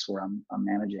someplace where I'm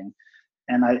managing,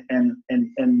 and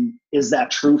is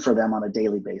that true for them on a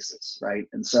daily basis, right?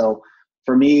 And so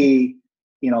for me,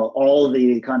 all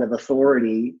the kind of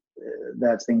authority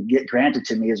that's been granted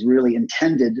to me is really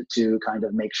intended to kind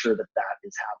of make sure that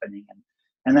is happening.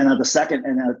 And then at the second,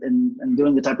 and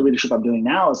doing the type of leadership I'm doing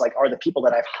now is like, are the people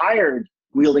that I've hired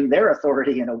wielding their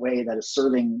authority in a way that is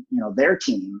serving, their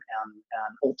team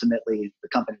and ultimately the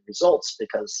company results,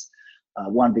 because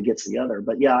one begets the other.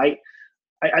 But yeah,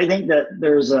 I think that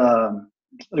there's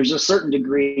a certain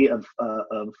degree of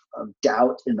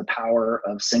doubt in the power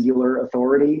of singular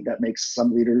authority that makes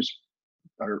some leaders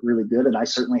are really good, and I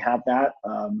certainly have that.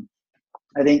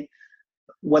 I think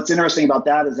what's interesting about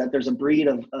that is that there's a breed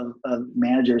of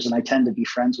managers, and I tend to be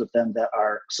friends with them, that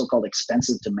are so-called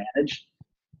expensive to manage.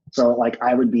 So like,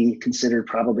 I would be considered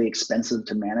probably expensive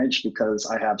to manage because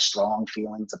I have strong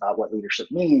feelings about what leadership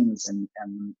means and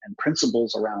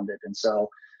principles around it. And so,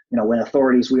 when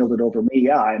authority is wielded over me,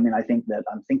 yeah, I mean, I think that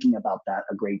I'm thinking about that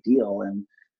a great deal. And,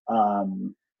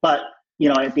 but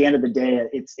at the end of the day,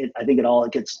 I think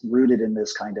it gets rooted in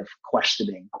this kind of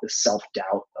questioning, this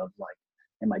self-doubt of like,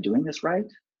 am I doing this right?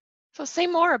 So say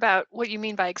more about what you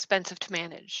mean by expensive to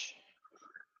manage.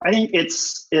 I think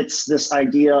it's this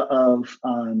idea of,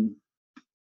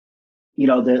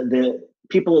 the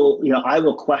people, I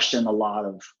will question a lot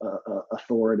of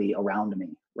authority around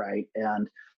me, right? And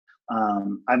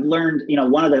I've learned,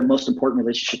 one of the most important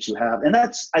relationships you have, and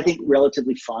that's, I think,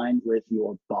 relatively fine with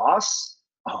your boss.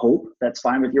 I hope that's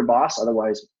fine with your boss.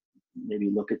 Otherwise, maybe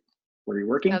look at where you're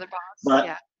working. Another boss.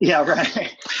 But yeah,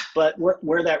 right. But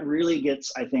where that really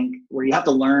gets, I think, where you have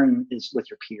to learn is with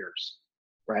your peers,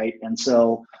 right? And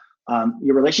so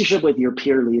your relationship with your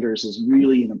peer leaders is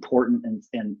really an important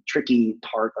and tricky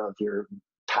part of your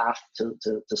path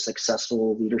to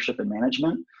successful leadership and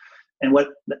management. And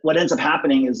what ends up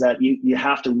happening is that you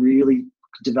have to really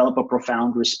develop a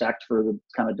profound respect for the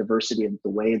kind of diversity of the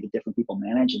way that different people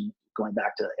manage, and going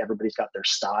back to everybody's got their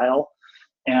style.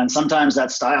 And sometimes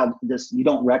that style, you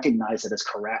don't recognize it as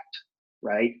correct,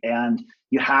 right? And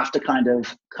you have to kind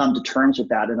of come to terms with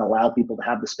that and allow people to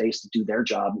have the space to do their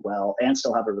job well and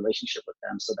still have a relationship with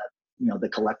them, so that the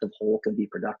collective whole can be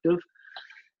productive.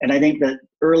 And I think that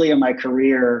early in my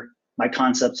career, my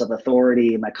concepts of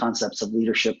authority, my concepts of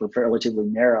leadership were relatively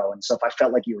narrow. And so if I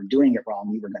felt like you were doing it wrong,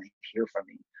 you were going to hear from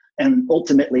me. And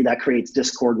ultimately that creates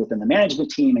discord within the management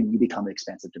team, and you become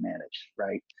expensive to manage,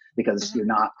 right? Because you're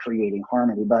not creating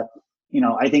harmony. But,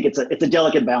 I think it's a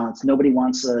delicate balance. Nobody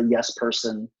wants a yes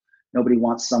person. Nobody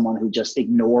wants someone who just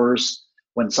ignores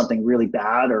when something really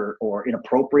bad or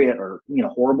inappropriate or,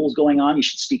 horrible is going on. You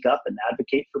should speak up and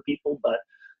advocate for people. But,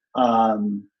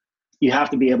 you have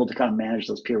to be able to kind of manage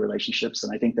those peer relationships.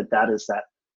 And I think that is that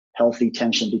healthy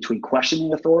tension between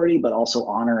questioning authority, but also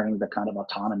honoring the kind of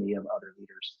autonomy of other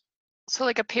leaders. So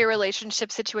like a peer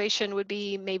relationship situation would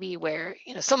be maybe where,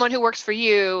 someone who works for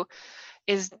you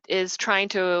is trying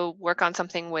to work on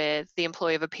something with the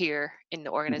employee of a peer in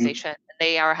the organization. And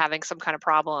they are having some kind of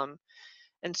problem.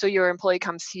 And so your employee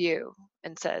comes to you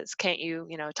and says, can't you,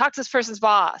 talk to this person's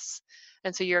boss?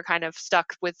 And so you're kind of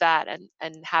stuck with that,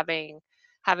 and having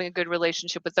a good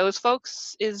relationship with those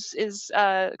folks is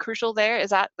crucial there.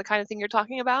 Is that the kind of thing you're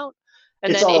talking about?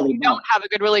 And then if you don't have a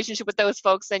good relationship with those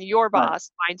folks, then your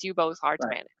boss finds you both hard to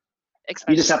manage.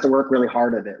 You just have to work really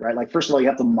hard at it, right? Like, first of all, you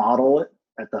have to model it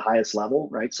at the highest level,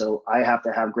 right? So I have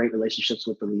to have great relationships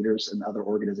with the leaders in other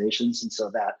organizations. And so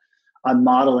that I'm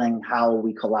modeling how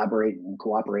we collaborate and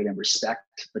cooperate and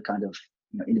respect the kind of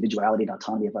individuality and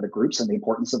autonomy of other groups and the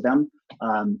importance of them.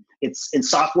 It's in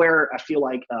software, I feel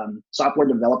like software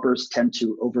developers tend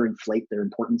to overinflate their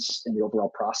importance in the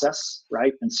overall process,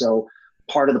 right? And so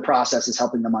part of the process is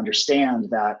helping them understand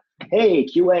that, hey,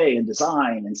 QA and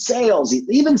design and sales,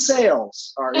 even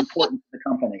sales are important to the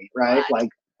company, right? Like,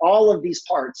 all of these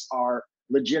parts are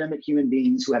legitimate human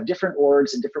beings who have different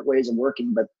orgs and different ways of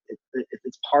working, but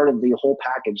it's part of the whole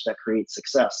package that creates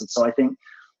success. And so I think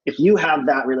if you have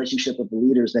that relationship with the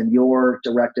leaders, then your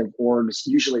directive orgs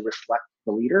usually reflect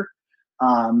the leader.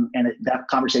 That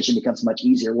conversation becomes much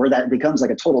easier. Where that becomes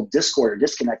like a total discord or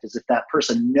disconnect is if that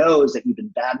person knows that you've been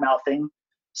bad-mouthing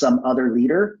some other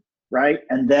leader, right?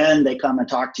 And then they come and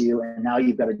talk to you, and now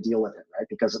you've got to deal with it, right?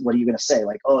 Because what are you going to say?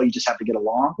 Like, oh, you just have to get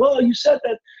along? Well, you said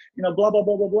that, blah, blah,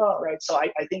 blah, blah, blah, right? So I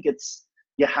think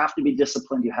you have to be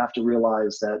disciplined. You have to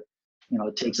realize that,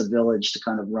 it takes a village to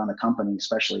kind of run a company,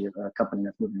 especially a company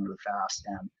that's moving really fast,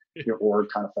 and your org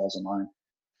kind of falls in line.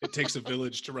 It takes a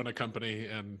village to run a company,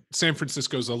 and San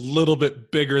Francisco's a little bit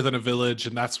bigger than a village,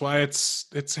 and that's why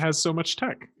it has so much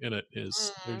tech in it.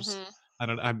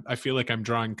 I feel like I'm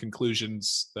drawing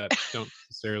conclusions that don't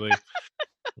necessarily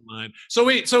align. So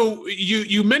wait, so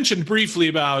you mentioned briefly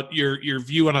about your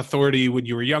view on authority when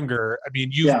you were younger. I mean,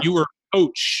 you were a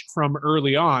coach from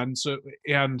early on,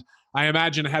 and I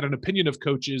imagine had an opinion of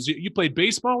coaches. You played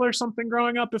baseball or something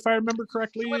growing up, if I remember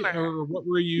correctly, or what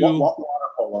were you? Water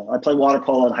polo. I played water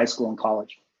polo in high school and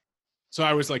college. So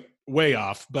I was like way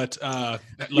off, but not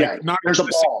there's a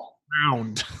ball.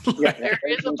 Round. There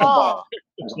is a ball.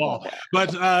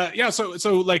 But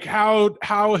so like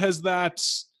how has that?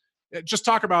 Just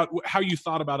talk about how you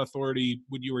thought about authority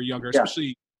when you were younger,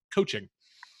 especially coaching.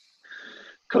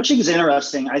 Coaching is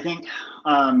interesting. I think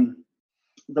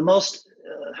the most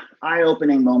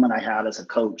eye-opening moment I had as a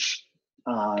coach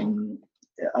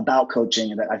about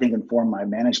coaching that I think informed my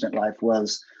management life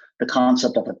was the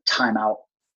concept of a timeout.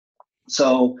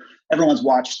 So everyone's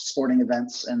watched sporting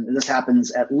events, and this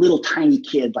happens at little tiny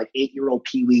kid, like 8-year-old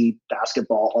peewee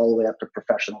basketball, all the way up to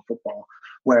professional football,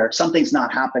 where something's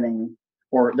not happening,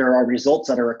 or there are results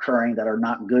that are occurring that are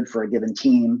not good for a given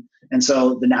team. And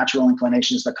so the natural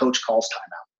inclination is the coach calls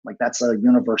timeout. Like, that's a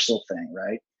universal thing,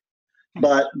 right?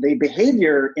 But the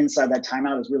behavior inside that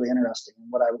timeout is really interesting.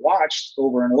 And what I watched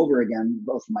over and over again,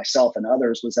 both myself and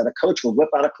others, was that a coach would whip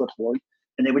out a clipboard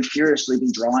and they would furiously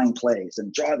be drawing plays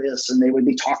and draw this, and they would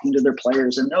be talking to their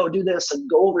players and, no, do this and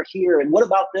go over here and what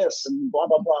about this and blah,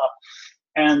 blah, blah.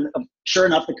 And sure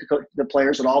enough, the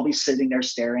players would all be sitting there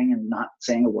staring and not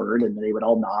saying a word, and they would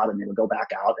all nod and they would go back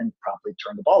out and promptly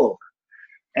turn the ball over.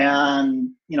 And,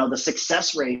 the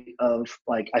success rate of,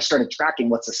 like, I started tracking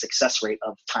what's the success rate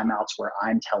of timeouts where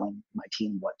I'm telling my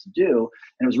team what to do,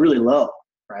 and it was really low,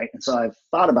 right? And so I've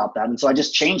thought about that. And so I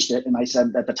just changed it, and I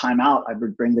said at the timeout, I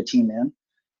would bring the team in,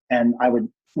 and I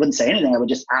wouldn't say anything. I would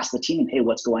just ask the team, hey,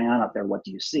 what's going on out there? What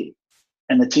do you see?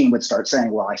 And the team would start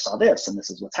saying, well, I saw this, and this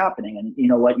is what's happening. And you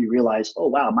know what? You realize, oh,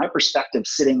 wow, my perspective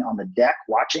sitting on the deck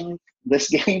watching this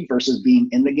game versus being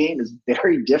in the game is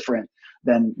very different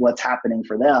than what's happening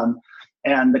for them.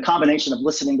 And the combination of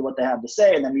listening to what they have to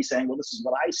say and then me saying, well, this is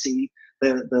what I see,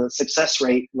 the success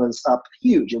rate was up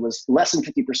huge. It was less than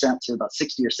 50% to about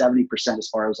 60 or 70% as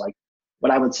far as, like,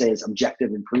 what I would say is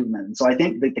objective improvement. And so I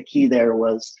think that the key there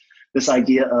was this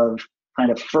idea of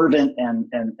kind of fervent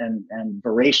and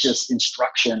voracious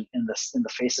instruction in the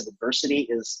face of adversity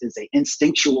is a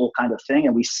instinctual kind of thing.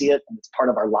 And we see it, and it's part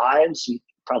of our lives. We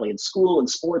probably in school and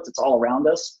sports, it's all around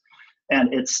us.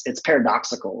 And it's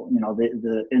paradoxical.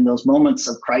 In those moments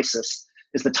of crisis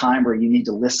is the time where you need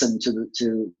to listen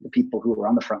to the people who are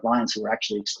on the front lines, who are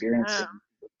actually experiencing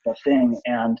the thing.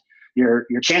 And your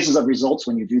chances of results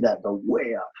when you do that go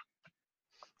way up.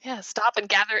 Yeah, stop and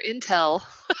gather intel.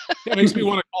 It makes me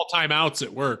want to call timeouts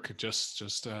at work.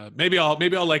 Just maybe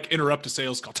I'll like interrupt a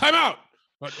sales call. Timeout.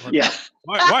 Yeah.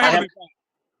 Why haven't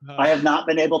I have not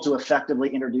been able to effectively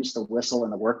introduce the whistle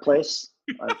in the workplace.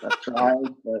 I've tried,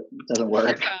 but it doesn't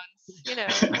work.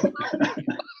 Headphones,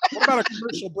 What about a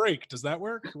commercial break? Does that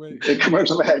work? The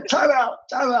commercial break. Time out.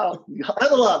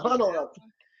 Huddle up.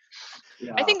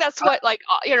 Yeah. I think that's what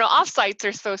offsites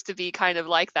are supposed to be kind of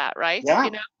like that, right? Yeah,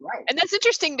 Right. And that's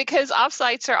interesting because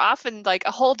offsites are often like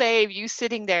a whole day of you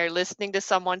sitting there listening to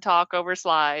someone talk over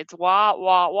slides, wah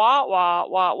wah wah wah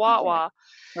wah wah wah.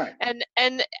 Right.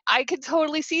 And I could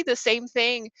totally see the same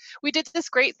thing. We did this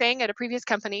great thing at a previous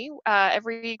company.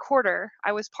 Every quarter,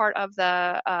 I was part of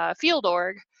the field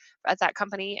org at that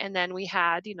company, and then we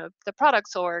had the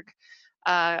products org.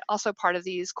 Also part of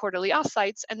these quarterly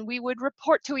offsites, and we would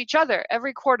report to each other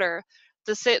every quarter.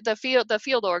 The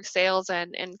field org sales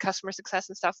and customer success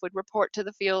and stuff would report to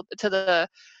the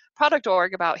product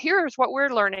org about here's what we're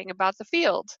learning about the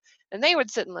field, and they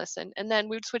would sit and listen, and then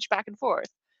we'd switch back and forth.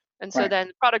 And so then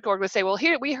the product org would say, well,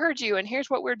 here we heard you, and here's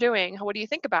what we're doing. What do you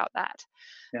think about that?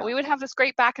 Yeah. And we would have this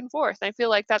great back and forth. I feel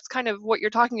like that's kind of what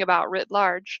you're talking about writ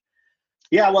large.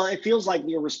 Yeah, well, it feels like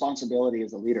your responsibility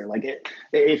as a leader. Like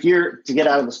if you're to get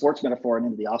out of the sports metaphor and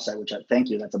into the offsite, which I thank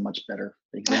you, that's a much better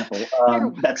example.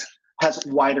 That has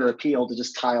wider appeal to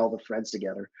just tie all the threads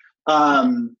together.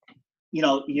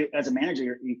 You as a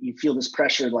manager, you feel this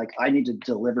pressure, like I need to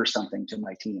deliver something to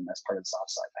my team as part of this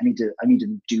offsite. I need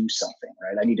to do something,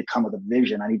 right? I need to come with a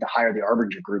vision. I need to hire the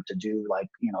Arbinger group to do an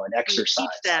exercise.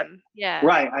 Teach them, yeah.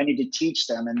 Right, I need to teach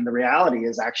them, and the reality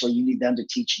is actually you need them to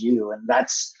teach you, and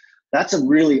that's a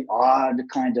really odd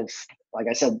kind of, like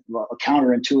I said, a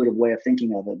counterintuitive way of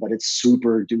thinking of it, but it's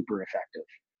super duper effective.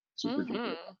 Super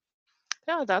duper.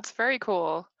 Yeah, that's very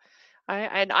cool.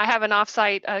 I have an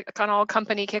offsite, all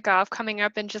company kickoff coming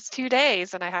up in just 2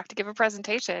 days, and I have to give a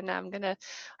presentation. I'm gonna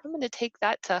take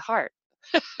that to heart.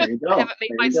 There you go. I haven't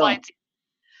made my slides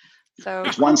yet. So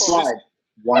it's one slide.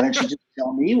 Why don't you just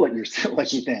tell me what you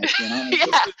think?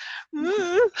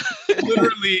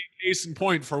 Literally case in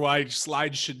point for why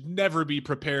slides should never be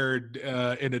prepared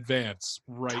in advance.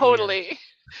 Right. Totally. Here.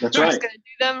 That's I'm right. just gonna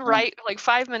do them right like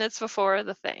 5 minutes before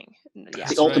the thing. Yeah.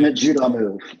 It's the ultimate judo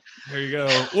move. There you go.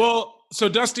 Well, so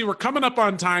Dusty, we're coming up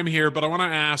on time here, but I want to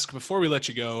ask before we let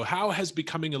you go, how has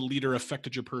becoming a leader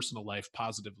affected your personal life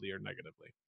positively or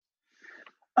negatively?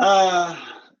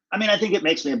 I think it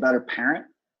makes me a better parent.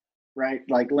 Right?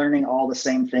 Like learning all the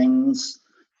same things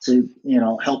to,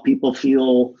 help people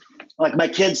feel like my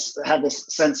kids have this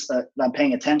sense that I'm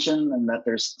paying attention and that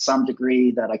there's some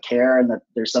degree that I care and that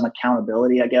there's some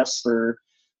accountability, I guess, for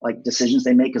like decisions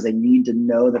they make because they need to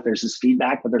know that there's this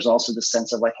feedback, but there's also the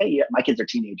sense of like, hey, yeah, my kids are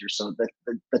teenagers, so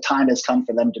the time has come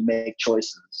for them to make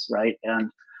choices, right? And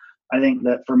I think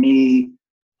that for me,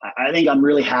 I think I'm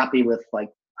really happy with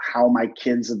like how my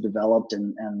kids have developed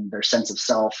and their sense of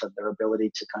self and their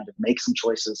ability to kind of make some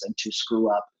choices and to screw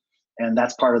up. And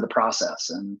that's part of the process.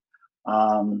 And,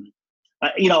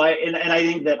 I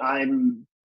think that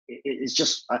it's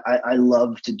just, I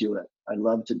love to do it. I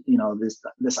love to,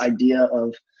 this idea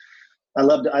of, I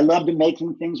love to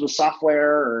making things with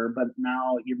software, but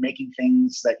now you're making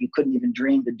things that you couldn't even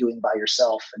dream of doing by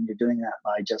yourself. And you're doing that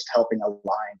by just helping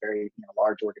align very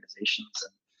large organizations.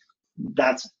 And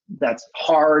that's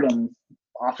hard and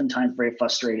oftentimes very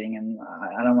frustrating. And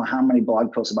I don't know how many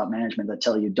blog posts about management that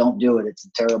tell you don't do it. It's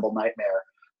a terrible nightmare.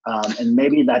 And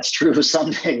maybe that's true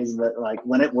some days, but like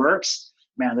when it works,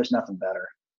 man, there's nothing better.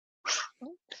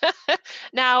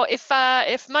 Now,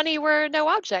 if money were no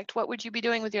object, what would you be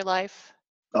doing with your life?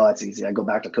 Oh, that's easy. I go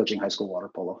back to coaching high school water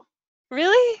polo.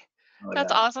 Really? Oh,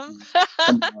 that's awesome.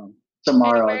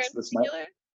 Tomorrow. Would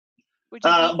you be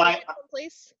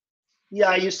someplace? Yeah,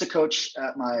 I used to coach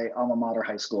at my alma mater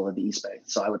high school at the East Bay,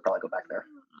 so I would probably go back there.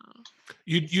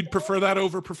 You'd prefer that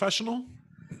over professional?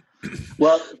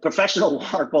 Well, professional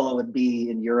water polo would be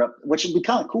in Europe, which would be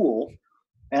kind of cool.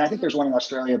 And I think there's one in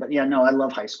Australia, but yeah, no, I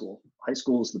love high school. High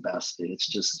school is the best.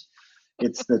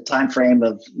 It's the time frame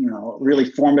of,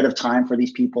 really formative time for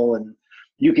these people. And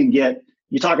you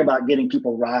talk about getting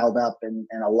people riled up and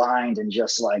aligned and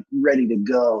just like ready to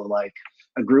go. Like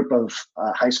a group of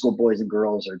high school boys and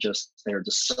girls they're just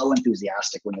so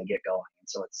enthusiastic when they get going. And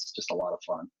so it's just a lot of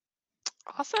fun.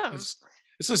 Awesome.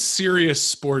 It's a serious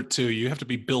sport too. You have to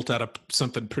be built out of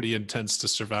something pretty intense to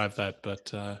survive that.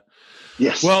 But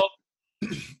yes. Well,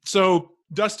 so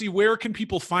Dusty, where can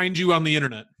people find you on the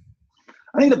internet?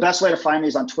 I think the best way to find me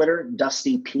is on Twitter.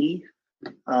 Dusty P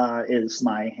is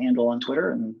my handle on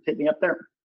Twitter, and hit me up there.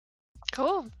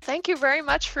 Cool. Thank you very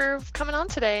much for coming on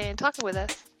today and talking with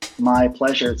us. My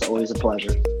pleasure. It's always a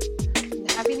pleasure.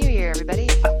 Happy New Year, everybody.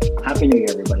 Happy New Year,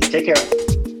 everybody. Take care.